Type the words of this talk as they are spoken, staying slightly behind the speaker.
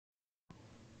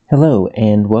Hello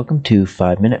and welcome to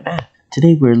 5-Minute Math.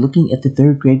 Today we're looking at the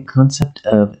third grade concept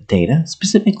of data,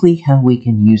 specifically how we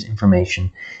can use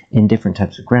information in different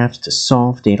types of graphs to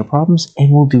solve data problems,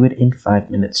 and we'll do it in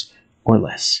 5 minutes or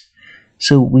less.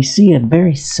 So we see a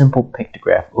very simple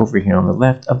pictograph over here on the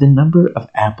left of the number of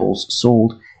apples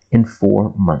sold in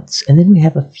 4 months. And then we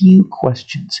have a few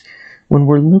questions. When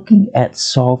we're looking at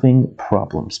solving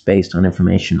problems based on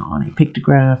information on a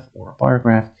pictograph or a bar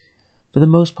graph, for the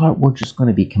most part, we're just going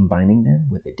to be combining them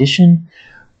with addition,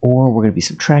 or we're going to be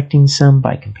subtracting some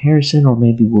by comparison, or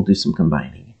maybe we'll do some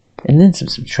combining and then some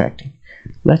subtracting.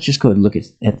 Let's just go ahead and look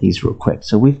at these real quick.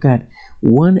 So we've got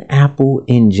 1 apple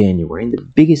in January, and the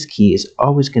biggest key is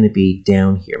always going to be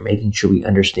down here, making sure we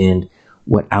understand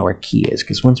what our key is,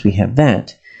 because once we have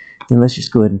that, then let's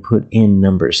just go ahead and put in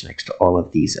numbers next to all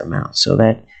of these amounts. So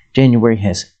that January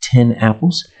has 10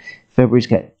 apples, February's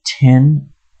got 10,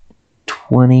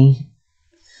 20,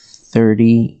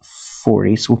 30,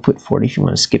 40, so we'll put 40 if you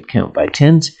want to skip count by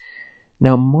tens.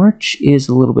 Now March is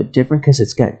a little bit different because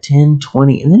it's got 10,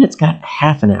 20, and then it's got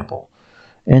half an apple.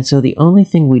 And so the only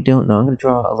thing we don't know, I'm going to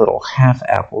draw a little half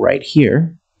apple right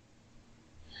here.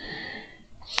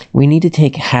 We need to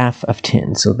take half of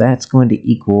 10, so that's going to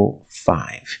equal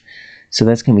 5. So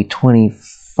that's going to be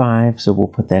 25, so we'll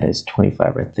put that as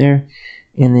 25 right there.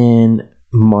 And then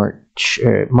March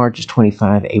is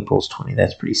 25, April's 20.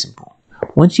 That's pretty simple.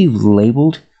 Once you've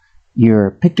labeled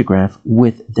your pictograph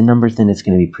with the numbers, then it's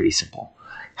going to be pretty simple.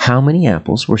 How many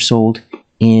apples were sold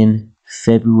in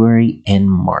February and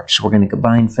March? So we're going to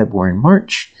combine February and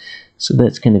March. So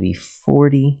that's going to be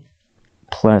 40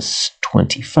 plus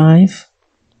 25.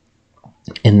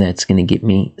 And that's going to get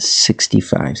me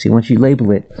 65. See, once you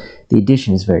label it, the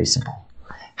addition is very simple.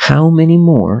 How many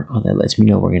more? Oh, that lets me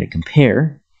know we're going to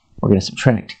compare. We're going to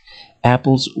subtract.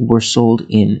 Apples were sold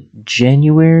in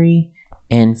January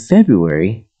and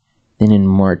February than in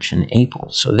March and April.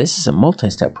 So this is a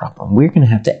multi-step problem. We're going to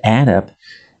have to add up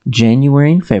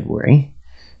January and February.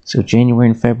 So January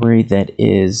and February, that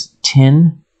is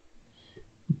 10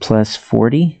 plus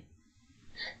 40.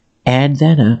 Add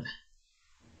that up.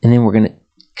 And then we're going to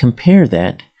compare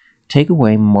that, take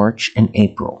away March and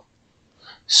April.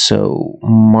 So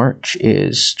March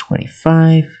is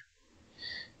 25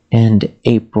 and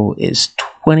April is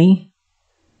 20.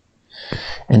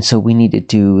 And so we need to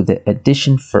do the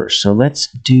addition first. So let's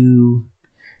do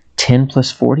 10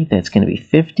 plus 40. That's going to be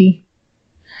 50.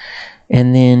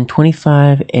 And then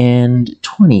 25 and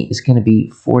 20 is going to be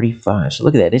 45. So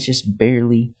look at that. It's just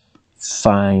barely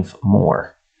 5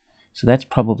 more. So that's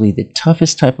probably the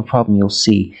toughest type of problem you'll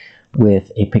see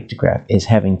with a pictograph, is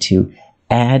having to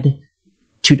add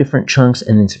 2 different chunks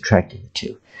and then subtracting the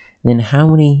 2. Then how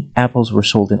many apples were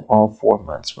sold in all 4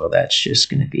 months? Well, that's just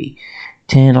going to be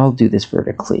 10. I'll do this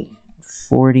vertically.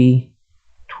 40,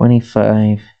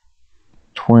 25,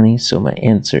 20. So my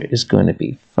answer is going to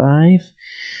be 5.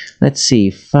 Let's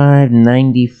see, 5,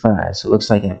 95. So it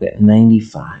looks like I've got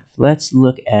 95. Let's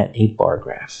look at a bar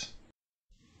graph.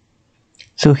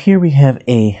 So here we have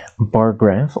a bar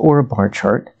graph or a bar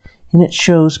chart, and it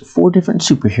shows 4 different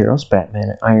superheroes: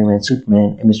 Batman, Iron Man,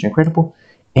 Superman, and Mr. Incredible,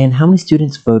 and how many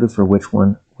students voted for which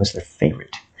one was their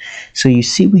favorite. So you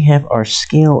see we have our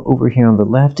scale over here on the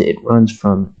left. It runs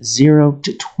from 0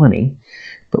 to 20,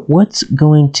 but what's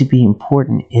going to be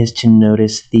important is to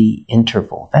notice the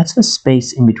interval. That's the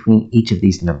space in between each of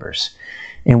these numbers.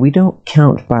 And we don't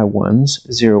count by ones,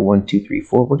 0, 1, 2, 3,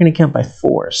 4. We're going to count by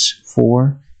 4s,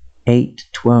 4, 8,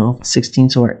 12, 16.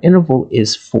 So our interval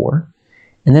is 4.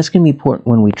 And that's going to be important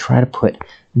when we try to put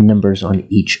numbers on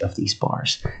each of these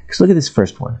bars. Because look at this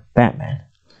first one, Batman.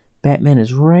 Batman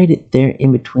is right there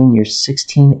in between your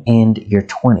 16 and your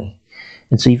 20.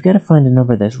 And so you've got to find a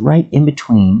number that's right in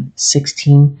between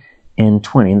 16 and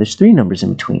 20. And there's 3 numbers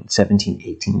in between, 17,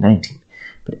 18, 19.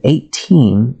 But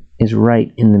 18 is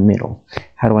right in the middle.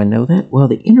 How do I know that? Well,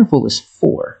 the interval is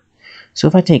 4. So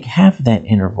if I take half of that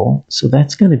interval, so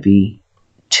that's going to be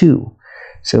 2.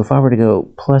 So if I were to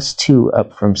go plus 2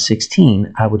 up from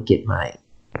 16, I would get my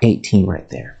 18 right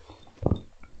there.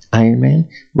 Iron Man,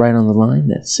 right on the line,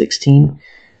 that's 16.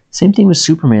 Same thing with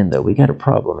Superman, though. We got a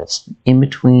problem. It's in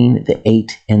between the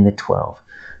 8 and the 12.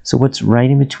 So what's right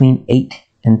in between 8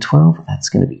 and 12? That's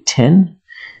going to be 10.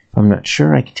 If I'm not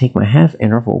sure, I can take my half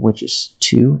interval, which is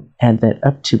 2, add that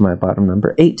up to my bottom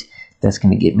number, 8. That's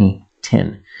going to get me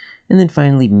 10. And then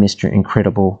finally, Mr.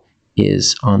 Incredible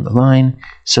is on the line.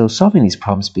 So solving these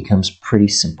problems becomes pretty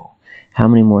simple. How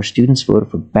many more students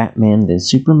voted for Batman than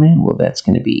Superman? Well, that's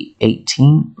going to be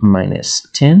 18 minus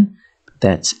 10.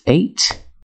 That's 8.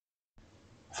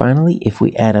 Finally, if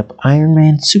we add up Iron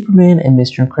Man, Superman, and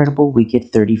Mr. Incredible, we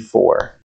get 34.